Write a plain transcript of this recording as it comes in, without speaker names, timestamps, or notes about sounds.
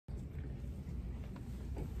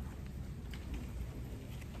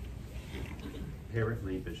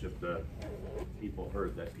Apparently, Bishop, the people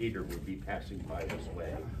heard that Peter would be passing by this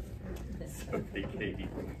way. So they came.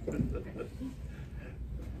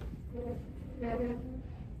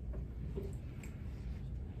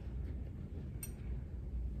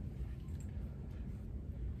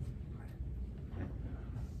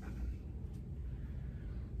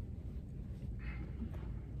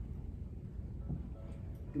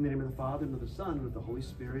 In the name of the Father, and of the Son, and of the Holy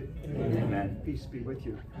Spirit. Amen. Peace be with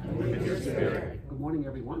you. With your spirit. Good morning,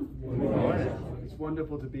 everyone. Good morning. It's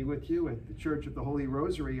wonderful to be with you at the Church of the Holy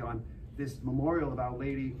Rosary on this memorial of Our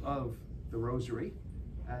Lady of the Rosary.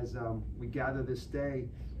 As we gather this day,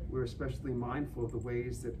 we're especially mindful of the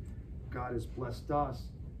ways that God has blessed us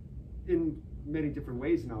in many different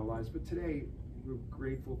ways in our lives. But today, we're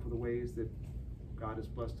grateful for the ways that God has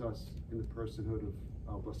blessed us in the personhood of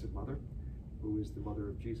our Blessed Mother, who is the mother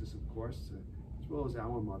of Jesus, of course, as well as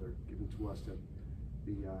our mother, given to us at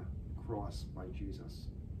the cross by Jesus.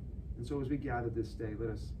 And so as we gather this day,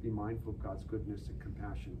 let us be mindful of God's goodness and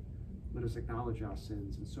compassion. Let us acknowledge our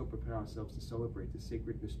sins and so prepare ourselves to celebrate the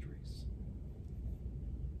sacred mysteries.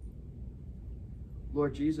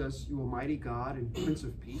 Lord Jesus, you almighty God and Prince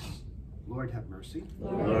of Peace, Lord have mercy.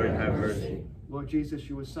 Lord have mercy. Lord Jesus,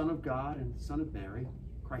 you are Son of God and Son of Mary.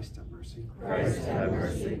 Christ have mercy. Christ have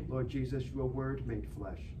mercy. Lord Jesus, you are Word made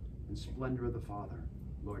flesh and splendor of the Father.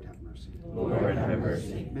 Lord have mercy. Lord have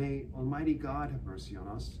mercy. May Almighty God have mercy on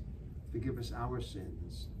us, forgive us our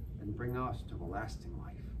sins, and bring us to everlasting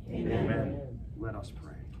life. Amen. Let us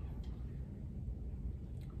pray.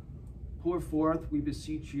 Pour forth, we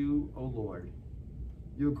beseech you, O Lord,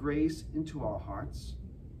 your grace into our hearts,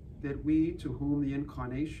 that we, to whom the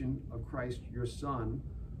incarnation of Christ, your Son,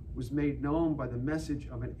 was made known by the message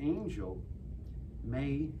of an angel,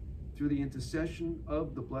 may, through the intercession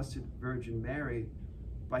of the Blessed Virgin Mary,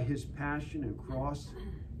 by his passion and cross,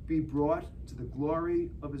 be brought to the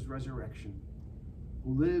glory of his resurrection,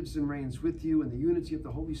 who lives and reigns with you in the unity of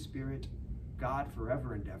the Holy Spirit, God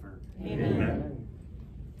forever and ever. Amen.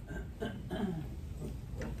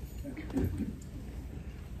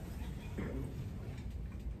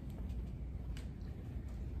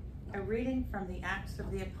 A reading from the Acts of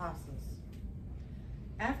the Apostles.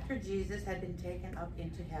 After Jesus had been taken up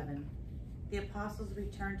into heaven, the apostles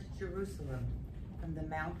returned to Jerusalem from the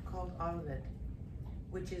mount called Olivet,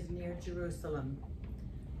 which is near Jerusalem,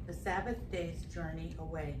 the Sabbath day's journey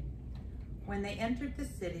away. When they entered the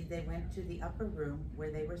city, they went to the upper room where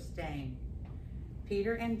they were staying,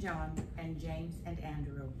 Peter and John and James and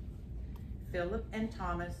Andrew, Philip and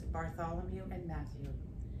Thomas, Bartholomew and Matthew,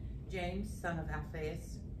 James son of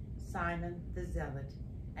Alphaeus, Simon the Zealot,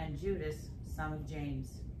 and Judas, son of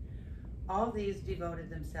James. All these devoted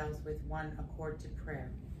themselves with one accord to prayer,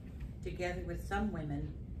 together with some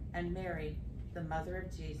women, and Mary, the mother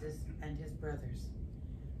of Jesus, and his brothers.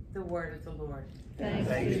 The word of the Lord. Thanks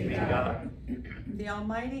be to God. The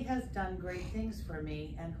Almighty has done great things for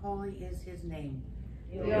me, and holy is his name.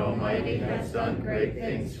 The Almighty has done great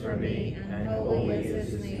things for me, and holy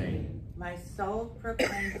is his name. My soul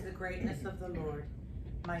proclaims the greatness of the Lord.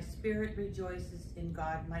 My spirit rejoices in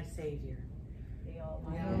God my Savior. The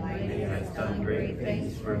Almighty has done great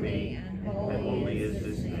things for me, and holy is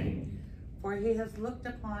his name. For he has looked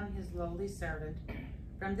upon his lowly servant.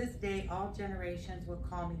 From this day all generations will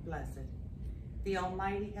call me blessed. The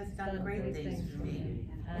Almighty has done great things for me,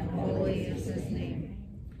 and holy is his name.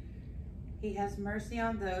 He has mercy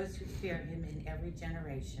on those who fear him in every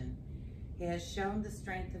generation. He has shown the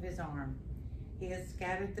strength of his arm. He has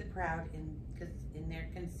scattered the proud in their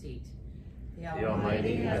conceit. The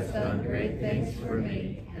Almighty has done great things for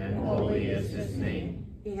me, and holy is his name.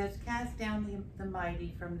 He has cast down the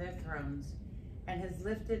mighty from their thrones, and has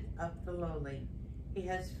lifted up the lowly. He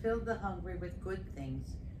has filled the hungry with good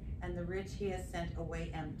things, and the rich he has sent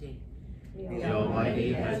away empty. The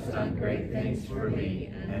Almighty has done great things for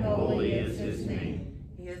me, and holy is his name.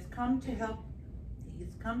 He has come to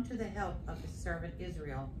the help of his servant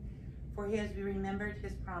Israel, for he has remembered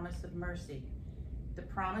his promise of mercy, the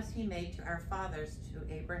promise he made to our fathers, to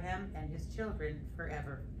Abraham and his children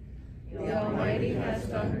forever. The Almighty has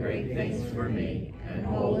done great things for me, and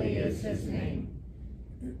holy is his name.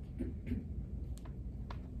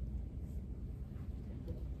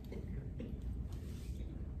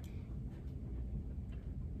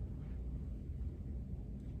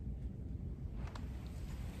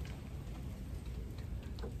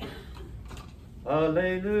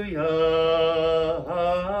 Alleluia,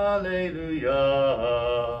 alleluia,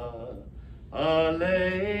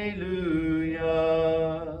 alleluia,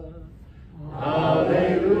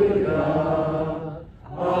 alleluia, alleluia,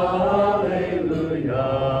 alleluia.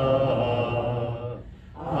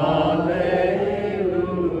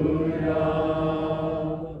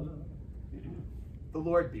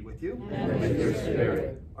 with you. And with your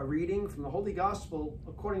spirit. A reading from the Holy Gospel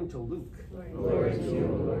according to Luke. Glory to you,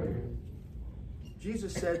 Lord.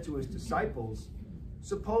 Jesus said to his disciples,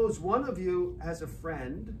 "Suppose one of you has a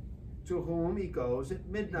friend to whom he goes at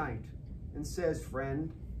midnight and says,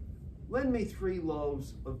 'Friend, lend me 3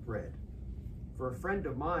 loaves of bread, for a friend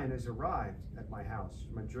of mine has arrived at my house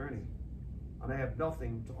from a journey, and I have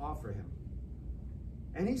nothing to offer him.'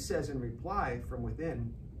 And he says in reply from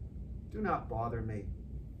within, 'Do not bother me.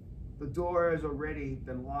 The door has already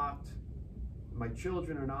been locked. My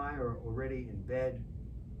children and I are already in bed.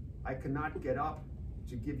 I cannot get up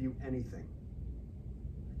to give you anything.'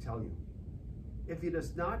 I tell you, if he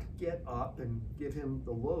does not get up and give him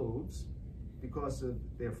the loaves because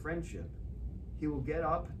of their friendship, he will get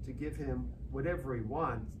up to give him whatever he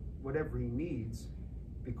wants, whatever he needs,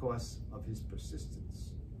 because of his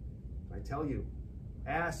persistence. I tell you,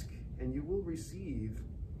 ask and you will receive,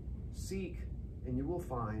 seek and you will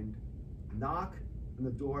find, knock and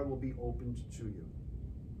the door will be opened to you.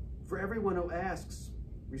 For everyone who asks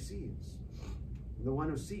receives, and the one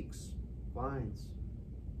who seeks finds,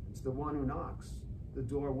 and to the one who knocks, the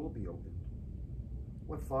door will be opened.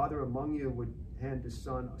 What father among you would hand his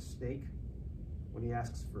son a snake when he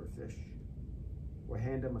asks for a fish, or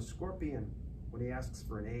hand him a scorpion when he asks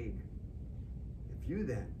for an egg? If you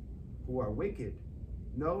then, who are wicked,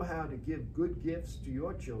 know how to give good gifts to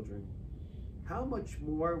your children, how much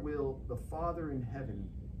more will the Father in heaven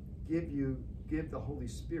give the Holy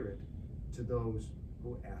Spirit to those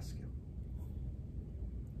who ask him?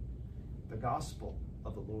 The Gospel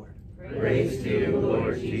of the Lord. Praise to you,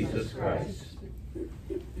 Lord Jesus Christ.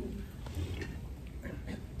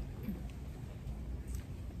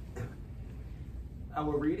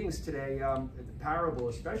 Our readings today, the parable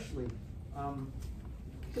especially,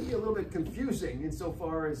 can be a little bit confusing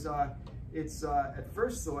insofar as it's at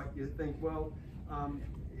first thought you think, well,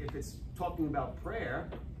 if it's talking about prayer,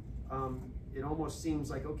 it almost seems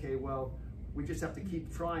like, okay, well, we just have to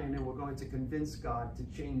keep trying and we're going to convince God to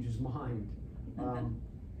change his mind.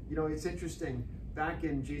 You know, it's interesting. Back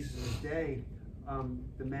in Jesus' day,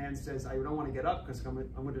 the man says, I don't want to get up because I'm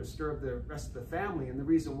going to disturb the rest of the family. And the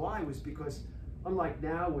reason why was because, unlike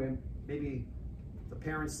now where maybe the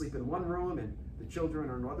parents sleep in one room and the children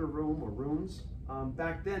are in another room or rooms,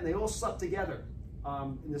 back then they all slept together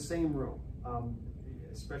in the same room,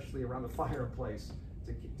 especially around the fireplace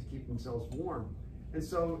to keep themselves warm. And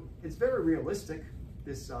so it's very realistic,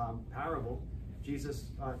 this parable.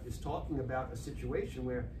 Jesus is talking about a situation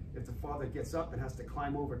where if the father gets up and has to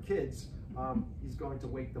climb over kids, he's going to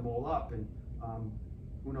wake them all up, and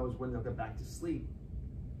who knows when they'll get back to sleep.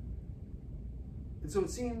 And so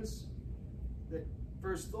it seems that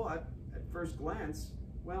first thought, at first glance,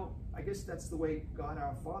 well, I guess that's the way God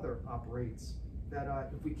our Father operates,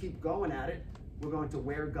 that if we keep going at it, we're going to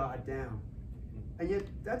wear God down. And yet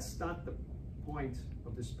that's not the point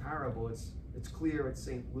of this parable. It's clear what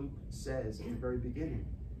St. Luke says at the very beginning.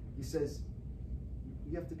 He says,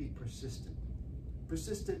 you have to be persistent.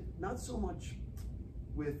 Persistent not so much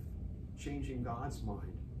with changing God's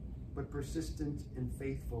mind, but persistent and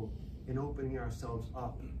faithful in opening ourselves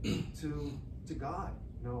up to God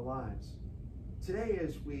in our lives. Today,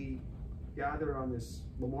 as we gather on this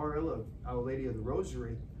memorial of Our Lady of the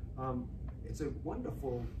Rosary, it's a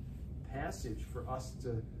wonderful passage for us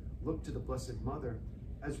to look to the Blessed Mother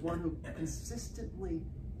as one who consistently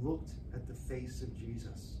looked at the face of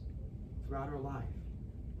Jesus throughout her life.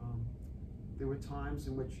 There were times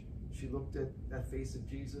in which she looked at that face of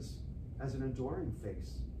Jesus as an adoring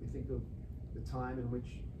face. We think of the time in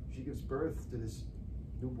which she gives birth to this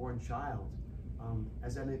newborn child.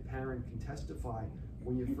 As any parent can testify,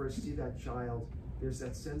 when you first see that child, there's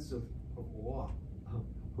that sense of awe.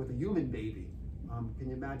 With a human baby, can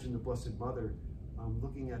you imagine the Blessed Mother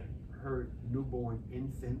looking at her newborn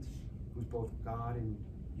infant, who's both God and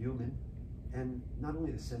human, and not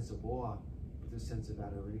only the sense of awe, but the sense of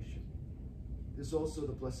adoration. There's also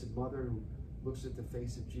the Blessed Mother who looks at the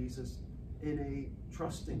face of Jesus in a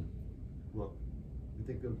trusting look. We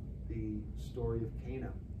think of the story of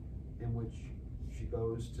Cana, in which she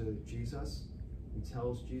goes to Jesus and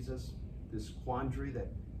tells Jesus this quandary that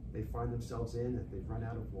they find themselves in, that they've run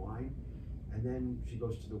out of wine. And then she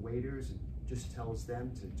goes to the waiters and just tells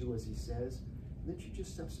them to do as he says. And then she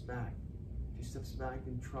just steps back. She steps back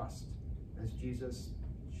in trust as Jesus,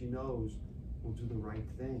 she knows, will do the right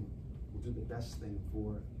thing, will do the best thing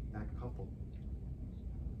for that couple.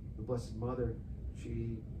 The Blessed Mother,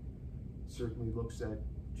 she certainly looks at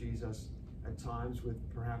Jesus at times with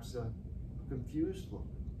perhaps a confused look.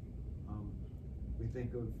 We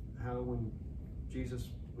think of how when Jesus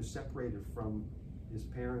was separated from his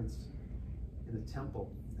parents in the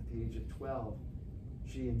temple at the age of 12,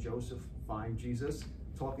 she and Joseph find Jesus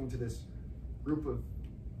talking to this group of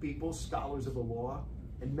people, scholars of the law,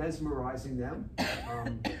 and mesmerizing them.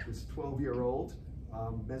 This 12-year-old,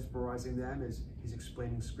 mesmerizing them as he's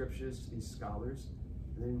explaining scriptures to these scholars.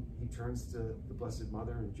 And then he turns to the Blessed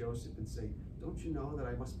Mother and Joseph and say, don't you know that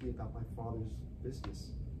I must be about my Father's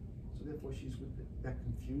business? So therefore she's with that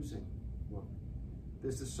confusing look.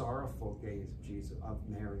 There's the sorrowful gaze of Jesus, of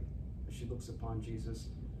Mary, as she looks upon Jesus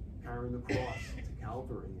carrying the cross to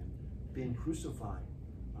Calvary and being crucified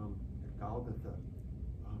at Golgotha.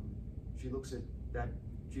 She looks at that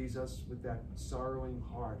Jesus with that sorrowing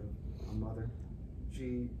heart of a mother.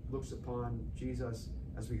 She looks upon Jesus,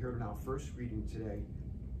 as we heard in our first reading today,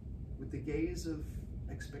 with the gaze of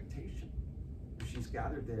expectation. She's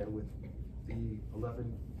gathered there with the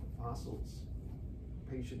 11 apostles,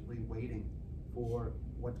 patiently waiting for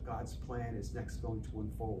what God's plan is next going to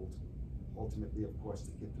unfold. Ultimately, of course,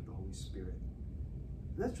 the gift of the Holy Spirit.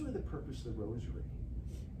 And that's really the purpose of the Rosary.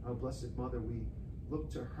 Our Blessed Mother, we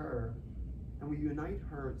look to her and we unite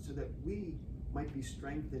her so that we might be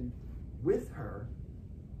strengthened with her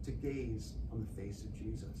to gaze on the face of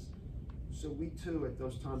Jesus. So we too, at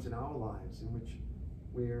those times in our lives in which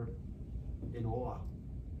we're in awe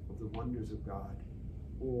of the wonders of God,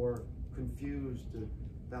 or confused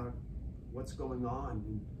about what's going on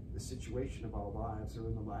in the situation of our lives or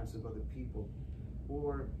in the lives of other people,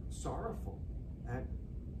 or sorrowful at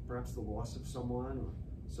perhaps the loss of someone or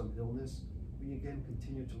some illness, we again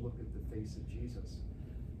continue to look at the face of Jesus.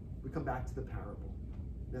 We come back to the parable.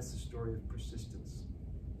 That's the story of persistence.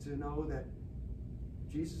 To know that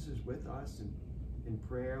Jesus is with us, and in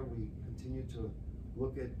prayer we continue to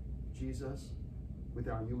look at Jesus with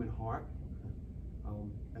our human heart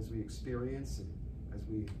as we experience and as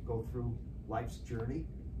we go through life's journey.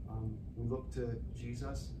 We look to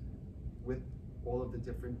Jesus with all of the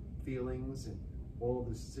different feelings and all of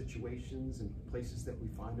the situations and places that we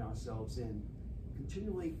find ourselves in,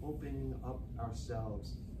 continually opening up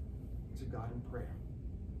ourselves to God in prayer.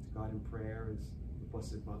 To God in prayer, as the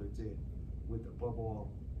Blessed Mother did, with above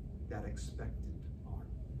all that expectant heart.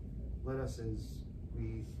 Let us, as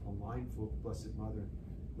we are mindful of the Blessed Mother,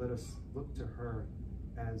 let us look to her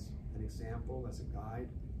as an example, as a guide,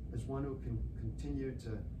 as one who can continue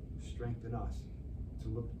to strengthen us to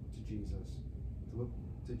look to Jesus,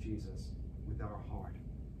 with our heart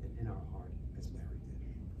and in our heart, as Mary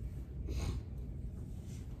did.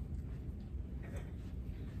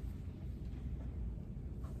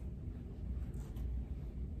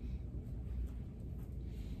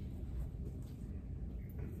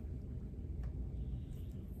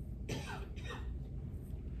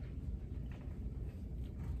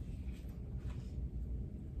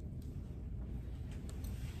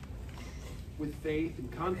 With faith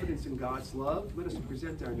and confidence in God's love, let us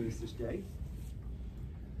present our needs this day.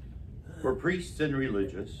 For priests and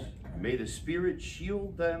religious, may the Spirit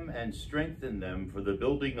shield them and strengthen them for the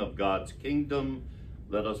building of God's kingdom.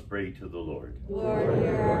 Let us pray to the Lord. Lord,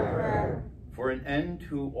 hear our prayer. For an end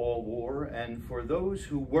to all war, and for those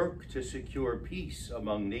who work to secure peace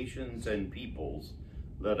among nations and peoples,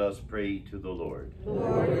 let us pray to the Lord.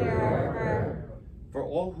 Lord, hear our prayer. For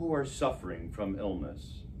all who are suffering from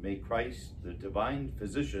illness, may Christ, the divine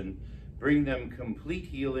physician, bring them complete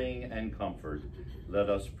healing and comfort. Let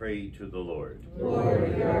us pray to the Lord.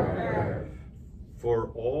 Lord, hear our prayer. For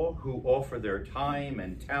all who offer their time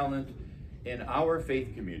and talent in our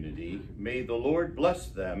faith community, may the Lord bless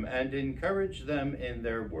them and encourage them in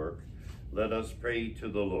their work. Let us pray to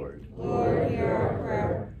the Lord. Lord, hear our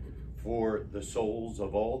prayer. For the souls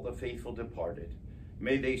of all the faithful departed,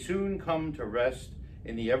 may they soon come to rest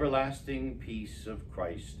in the everlasting peace of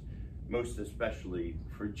Christ, most especially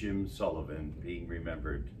for Jim Sullivan being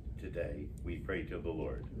remembered today. We pray to the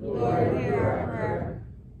Lord. Lord, hear our prayer.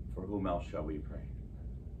 For whom else shall we pray?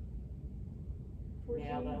 For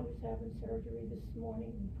Jane, who's having surgery this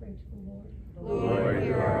morning, we pray to the Lord. Lord,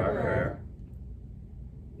 hear our prayer.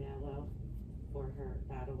 Mallow, for her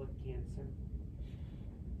battle with cancer.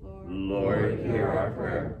 Lord, hear our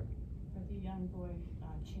prayer. For the young boy,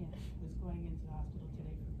 Chance, who's going into the hospital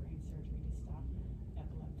today for brain surgery to stop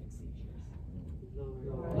epileptic seizures.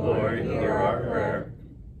 Lord, hear our prayer.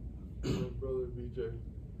 Brother BJ.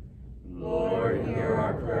 Lord, hear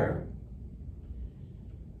our prayer.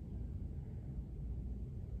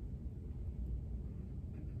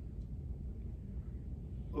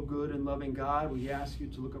 O good and loving God, we ask you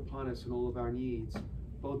to look upon us in all of our needs,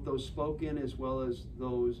 both those spoken as well as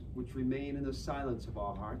those which remain in the silence of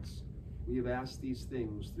our hearts. We have asked these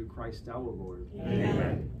things through Christ our Lord.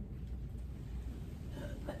 Amen.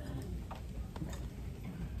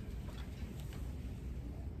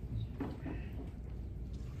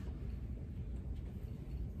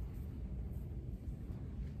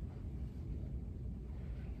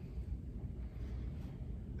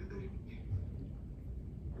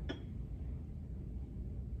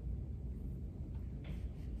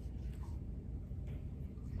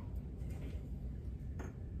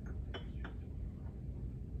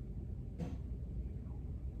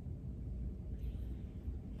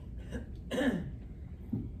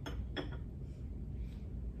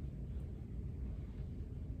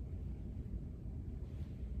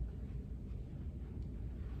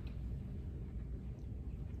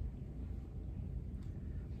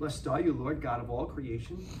 Blessed are you, Lord, God of all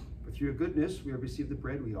creation. For through your goodness we have received the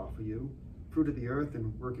bread we offer you. Fruit of the earth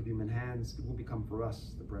and work of human hands, it will become for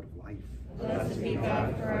us the bread of life. Blessed be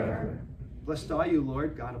God forever. Blessed are you,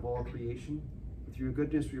 Lord, God of all creation. For through your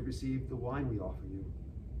goodness we have received the wine we offer you.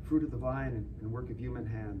 Fruit of the vine and work of human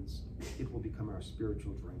hands, it will become our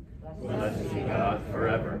spiritual drink. Blessed be God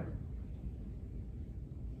forever.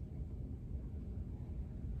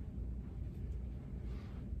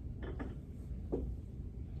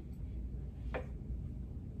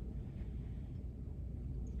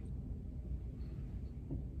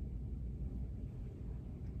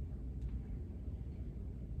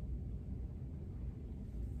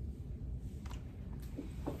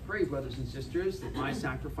 Pray, brothers and sisters, that my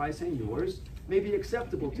sacrifice and yours may be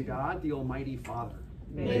acceptable to God, the Almighty Father.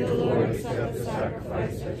 May the Lord accept the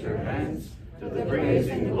sacrifice at your hands to the praise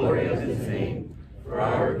and glory of his name, for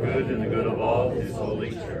our good and the good of all his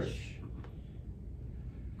holy church.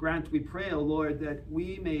 Grant, we pray, O Lord, that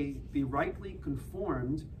we may be rightly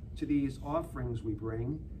conformed to these offerings we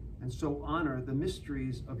bring, and so honor the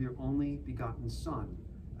mysteries of your only begotten Son,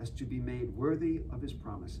 as to be made worthy of his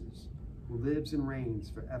promises, who lives and reigns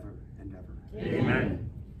forever and ever. Amen.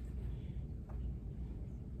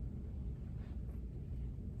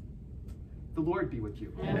 The Lord be with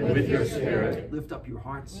you. And with your spirit. Lift up your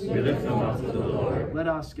hearts. We lift them up to the Lord. Let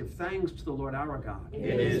us give thanks to the Lord our God.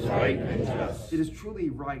 It is right and just. It is truly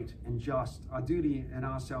right and just, our duty and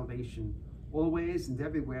our salvation, always and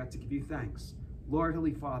everywhere to give you thanks, Lord,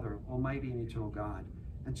 Holy Father, Almighty and eternal God,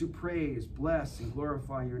 and to praise, bless, and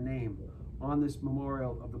glorify your name on this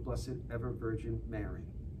memorial of the Blessed Ever Virgin Mary.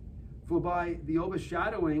 For by the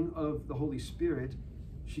overshadowing of the Holy Spirit,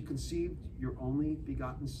 she conceived your only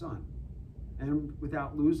begotten Son, and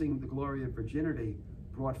without losing the glory of virginity,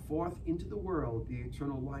 brought forth into the world the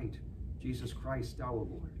eternal light, Jesus Christ our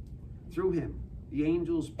Lord. Through him, the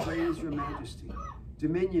angels praise your majesty.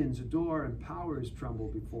 Dominions adore and powers tremble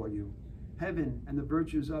before you. Heaven and the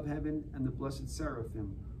virtues of heaven and the blessed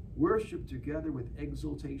seraphim worship together with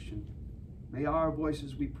exultation. May our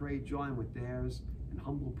voices, we pray, join with theirs in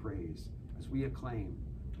humble praise as we acclaim,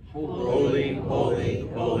 Holy, holy,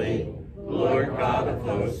 holy, Lord God of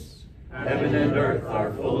hosts, heaven and earth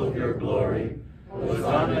are full of your glory.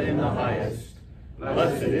 Hosanna in the highest.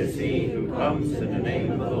 Blessed is he who comes in the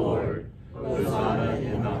name of the Lord. Hosanna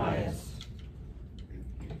in the highest.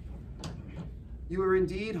 You are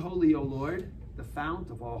indeed holy, O Lord, the fount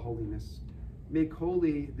of all holiness. Make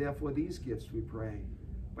holy, therefore, these gifts, we pray,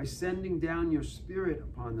 by sending down your Spirit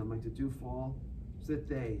upon them like the dewfall, so that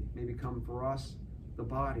they may become for us the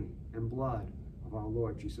body and blood of our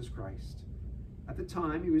Lord Jesus Christ. At the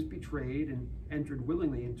time he was betrayed and entered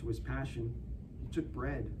willingly into his passion, he took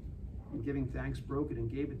bread, and giving thanks, broke it and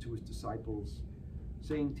gave it to his disciples,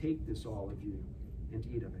 saying, "Take this, all of you, and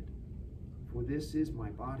eat of it. For this is my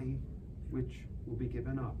body, which will be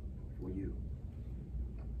given up for you."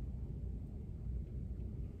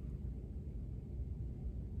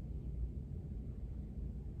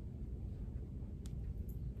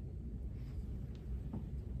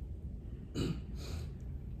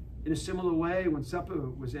 In a similar way, when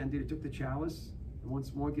supper was ended, he took the chalice, and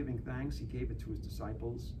once more giving thanks, he gave it to his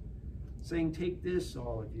disciples, saying, "Take this,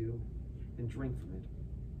 all of you, and drink from it.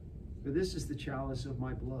 For this is the chalice of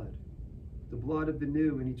my blood, the blood of the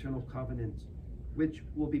new and eternal covenant, which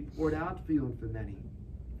will be poured out for you and for many,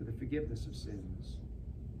 for the forgiveness of sins.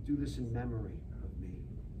 Do this in memory of me."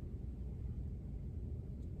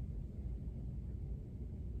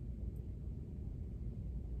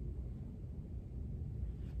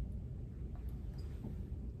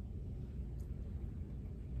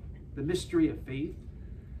 The mystery of faith,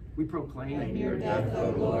 we proclaim In your death,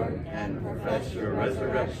 O Lord, and profess your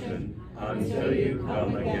resurrection until you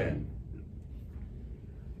come again.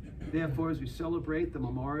 Therefore, as we celebrate the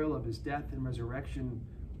memorial of his death and resurrection,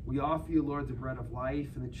 we offer you, Lord, the bread of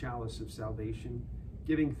life and the chalice of salvation,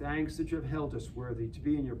 giving thanks that you have held us worthy to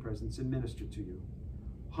be in your presence and minister to you.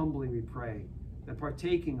 Humbly we pray that,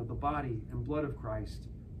 partaking of the body and blood of Christ,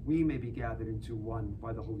 we may be gathered into one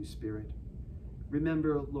by the Holy Spirit.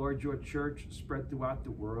 Remember, Lord, your church spread throughout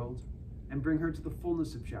the world, and bring her to the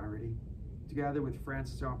fullness of charity, together with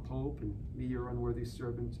Francis our Pope, and me, your unworthy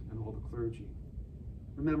servant, and all the clergy.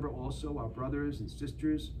 Remember also our brothers and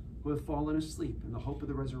sisters who have fallen asleep in the hope of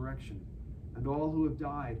the resurrection, and all who have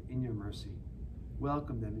died in your mercy.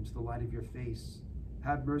 Welcome them into the light of your face.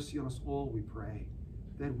 Have mercy on us all, we pray,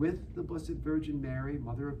 that with the Blessed Virgin Mary,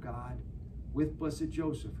 Mother of God, with Blessed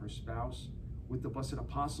Joseph, her spouse, with the blessed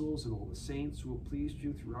apostles and all the saints who have pleased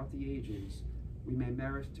you throughout the ages, we may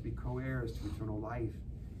merit to be co-heirs to eternal life,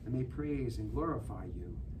 and may praise and glorify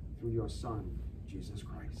you through your Son, Jesus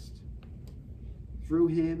Christ. Through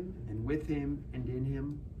him, and with him, and in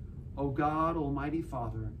him, O God, Almighty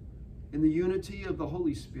Father, in the unity of the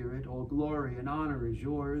Holy Spirit, all glory and honor is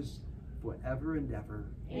yours forever and ever.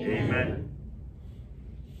 Amen.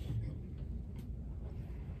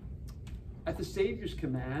 At the Savior's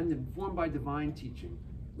command, informed by divine teaching,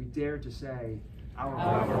 we dare to say, Our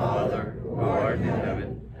Father, who art in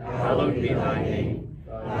heaven, hallowed be thy name.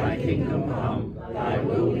 Thy kingdom come, thy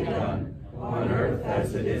will be done, on earth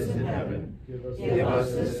as it is in heaven. Give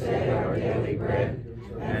us this day our daily bread,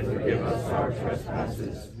 and forgive us our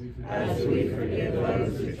trespasses, as we forgive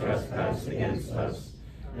those who trespass against us.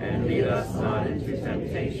 And lead us not into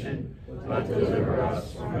temptation, but deliver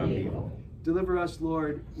us from evil. Deliver us,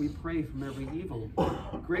 Lord, we pray, from every evil.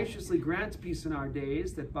 Graciously grant peace in our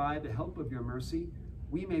days, that by the help of your mercy,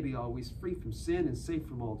 we may be always free from sin and safe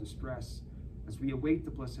from all distress, as we await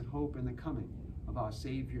the blessed hope and the coming of our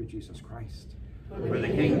Savior, Jesus Christ. For the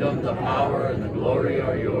kingdom, the power, and the glory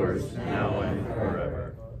are yours, now and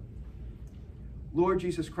forever. Lord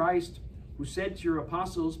Jesus Christ, who said to your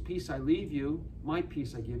apostles, peace I leave you, my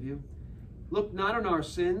peace I give you, look not on our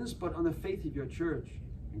sins, but on the faith of your church,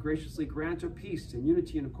 and graciously grant her peace and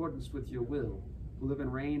unity in accordance with your will, who live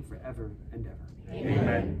and reign forever and ever.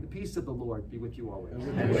 Amen. The peace of the Lord be with you always.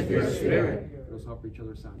 And with your spirit. Let us offer each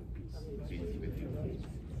other a sign of peace. Peace with you.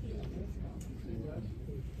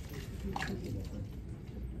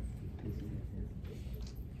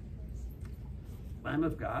 Lamb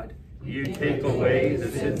of God, You take away the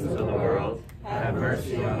sins of the world, have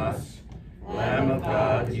mercy on us. Lamb of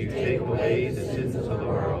God, you take away the sins of the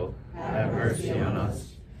world, have mercy on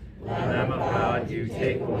us. Lamb of God, you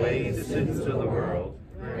take away the sins of the world,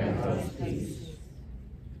 grant us peace.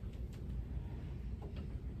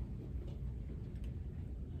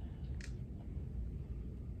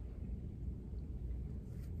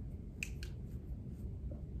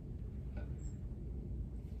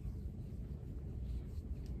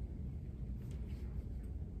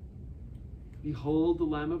 behold the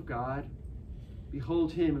Lamb of God.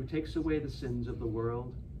 Behold him who takes away the sins of the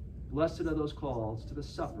world. Blessed are those called to the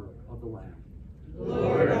supper of the Lamb.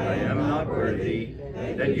 Lord, I am not worthy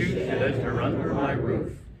that you should enter under my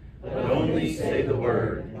roof, but only say the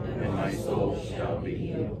word, and my soul shall be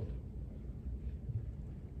healed.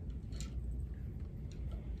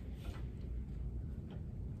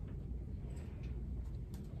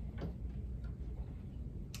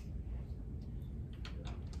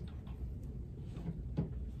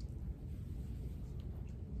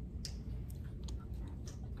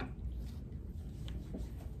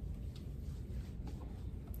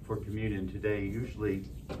 For communion today, usually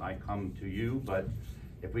I come to you, but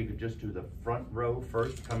if we could just do the front row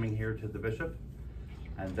first, coming here to the bishop,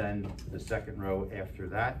 and then the second row after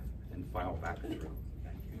that, and file back through.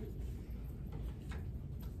 Thank you.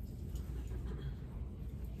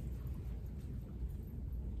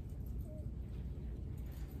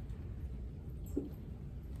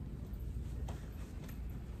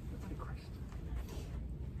 By Christ.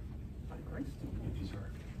 By Christ. You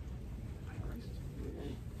deserve. By Christ.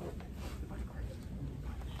 By Christ.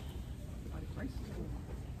 By Christ.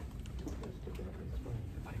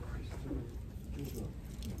 By Christ.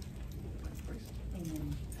 By Christ. Amen.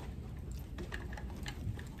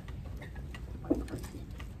 By Christ.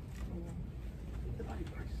 The body of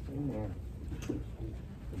Christ. Amen.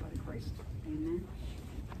 The body of Christ. Amen.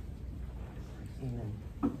 Amen.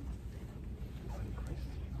 The body of Christ.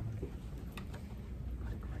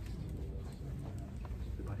 Body of Christ.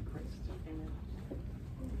 The body of Christ. Amen.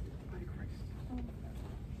 The body of Christ. The body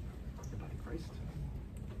of Christ.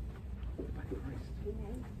 The body of Christ. The body of Christ.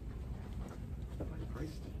 The body of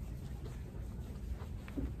Christ. The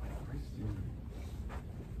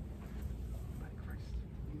body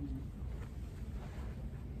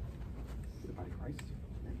of Christ. The body of Christ. The body of Christ.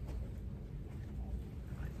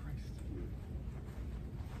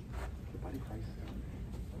 The body of Christ.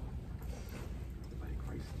 The body of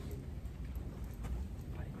Christ. The body of Christ.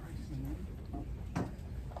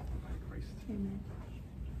 Amen.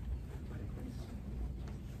 The body of Christ.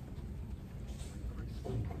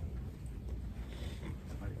 The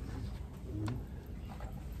body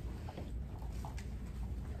of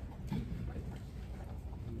Christ.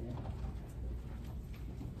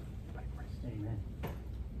 The body of Christ. Amen.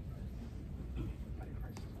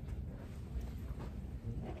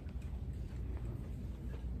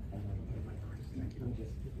 Body of Christ. Thank you.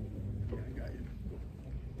 Yeah, I got you.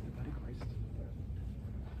 The body of Christ. The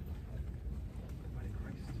body of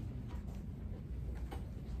Christ. The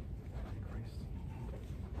body of Christ. The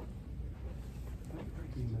body of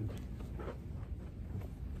Christ.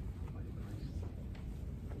 The body of Christ.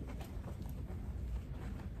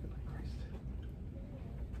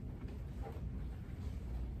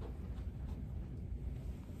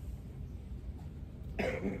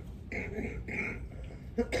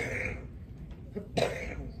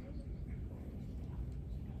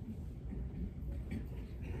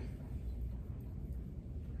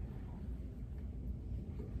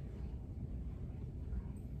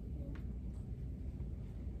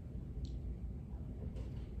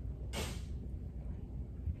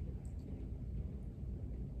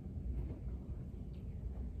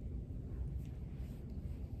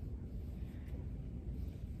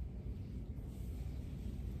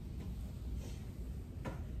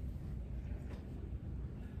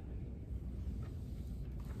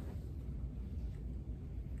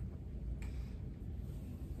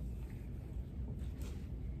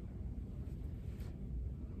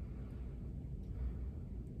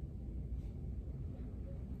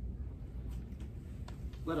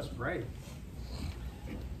 Let us pray.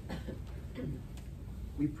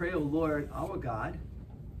 We pray, O Lord, our God,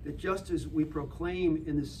 that just as we proclaim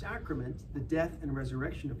in the sacrament the death and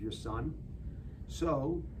resurrection of your Son,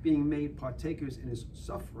 so, being made partakers in his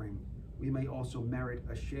suffering, we may also merit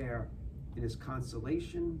a share in his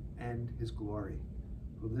consolation and his glory,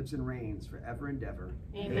 who lives and reigns forever and ever.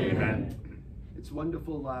 Amen. Amen. It's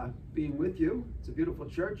wonderful being with you. It's a beautiful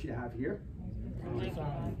church you have here.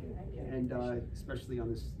 And especially on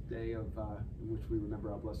this day of in which we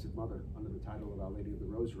remember our Blessed Mother under the title of Our Lady of the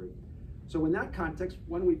Rosary. So in that context,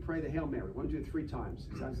 why don't we pray the Hail Mary? Why don't we do it 3 times?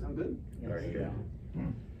 Does that sound good? Very good.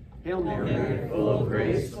 Hail Mary, full of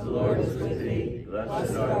grace, the Lord is with thee.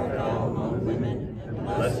 Blessed art thou among women, and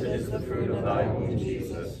blessed is the fruit of thy womb,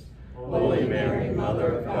 Jesus. Holy Mary,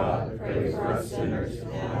 Mother of God, pray for us sinners,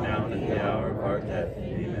 now and at the hour of our death.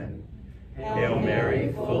 Amen. Hail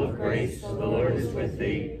Mary, full of grace, the Lord is with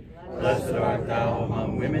thee. Blessed art thou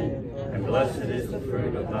among women, and blessed is the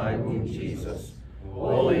fruit of thy womb, Jesus.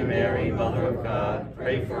 Holy Mary, Mother of God,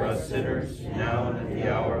 pray for us sinners, now and at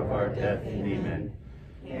the hour of our death. Amen.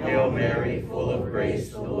 Hail Mary, full of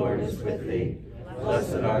grace, the Lord is with thee.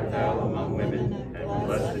 Blessed art thou among women, and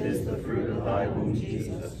blessed is the fruit of thy womb,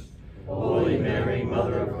 Jesus. Holy Mary,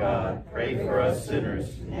 Mother of God, pray for us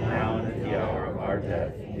sinners, now and at the hour of our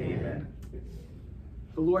death. Amen.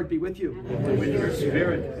 the Lord be with you. And with your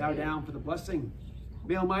spirit. Bow down for the blessing.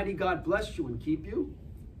 May Almighty God bless you and keep you.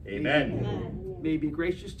 Amen. May he be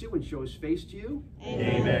gracious to you and show his face to you.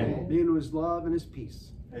 Amen. May you know his love and his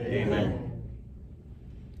peace. Amen.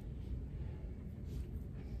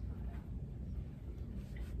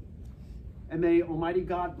 And may Almighty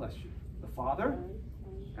God bless you, the Father,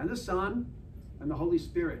 and the Son, and the Holy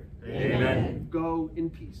Spirit. Amen. Go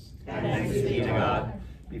in peace. Thanks be to God.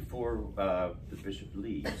 Before the bishop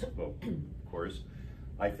leaves, well, of course,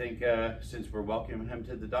 I think since we're welcoming him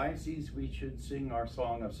to the diocese, we should sing our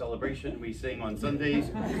song of celebration we sing on Sundays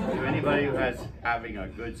to anybody who has having a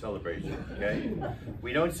good celebration, okay?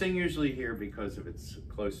 We don't sing usually here because of its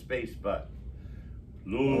close space, but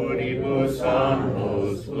Pluribus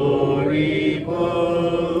annos, pluribus,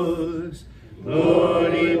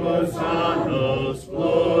 pluribus annos,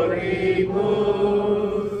 pluribus,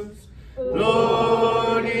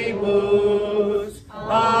 pluribus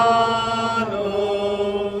annos,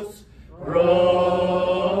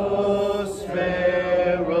 prospero.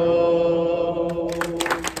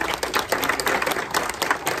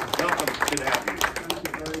 Welcome, good to have you. Thank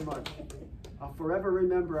you very much. I'll forever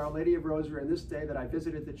remember Our Lady of Rosary on this day that I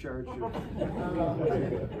visited the church.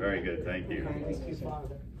 Very good, thank you. Thank you,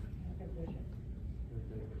 Father.